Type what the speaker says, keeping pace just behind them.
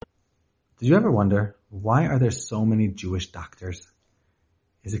Did you ever wonder, why are there so many Jewish doctors?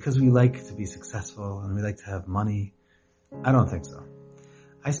 Is it because we like to be successful and we like to have money? I don't think so.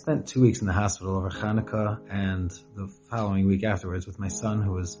 I spent 2 weeks in the hospital over Hanukkah and the following week afterwards with my son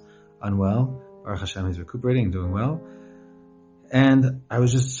who was unwell. Baruch Hashem, he's recuperating and doing well. And I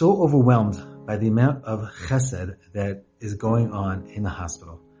was just so overwhelmed by the amount of chesed that is going on in the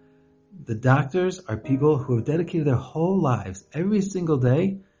hospital. The doctors are people who have dedicated their whole lives, every single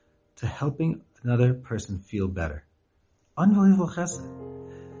day, to helping another person feel better. Unbelievable chesed.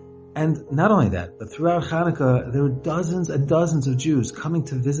 And not only that, but throughout Hanukkah, there were dozens and dozens of Jews coming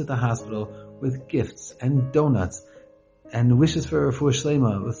to visit the hospital with gifts and donuts and wishes for refuah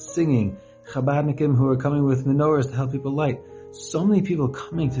shlema, with singing, Chabadnikim who are coming with menorahs to help people light. So many people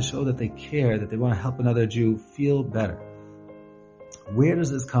coming to show that they care, that they want to help another Jew feel better. Where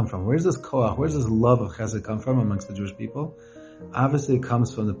does this come from? Where does this koach, where does this love of chesed come from amongst the Jewish people? Obviously it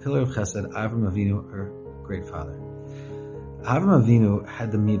comes from the pillar of chesed, Avram Avinu, her great father. Avram Avinu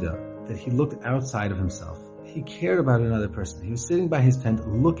had the midah that he looked outside of himself. He cared about another person. He was sitting by his tent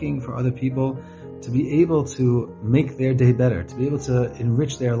looking for other people to be able to make their day better, to be able to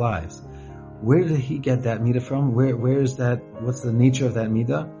enrich their lives. Where did he get that midah from? Where is that? What's the nature of that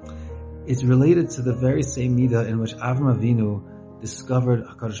midah? It's related to the very same midah in which Avram Avinu discovered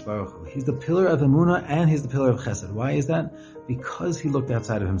HaKadosh Baruch Hu. He's the pillar of Emunah and he's the pillar of Chesed. Why is that? Because he looked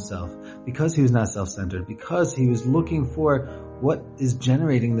outside of himself. Because he was not self-centered. Because he was looking for what is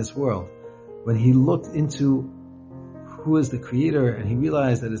generating this world. When he looked into who is the creator and he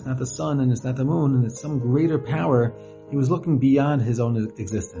realized that it's not the sun and it's not the moon and it's some greater power, he was looking beyond his own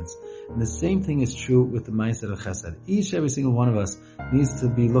existence. And the same thing is true with the mindset of Chesed. Every single one of us needs to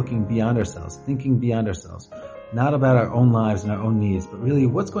be looking beyond ourselves, thinking beyond ourselves. Not about our own lives and our own needs, but really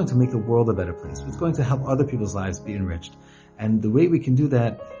what's going to make the world a better place, what's going to help other people's lives be enriched. And the way we can do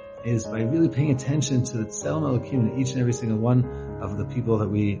that is by really paying attention to the Tselem Elokim in each and every single one of the people that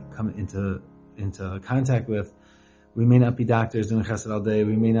we come into contact with. We may not be doctors doing chesed all day,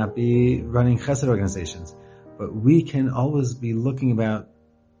 we may not be running chesed organizations, but we can always be looking about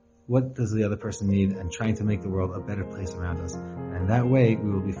what does the other person need and trying to make the world a better place around us. And that way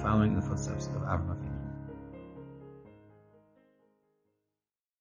we will be following in the footsteps of Avram Avinu.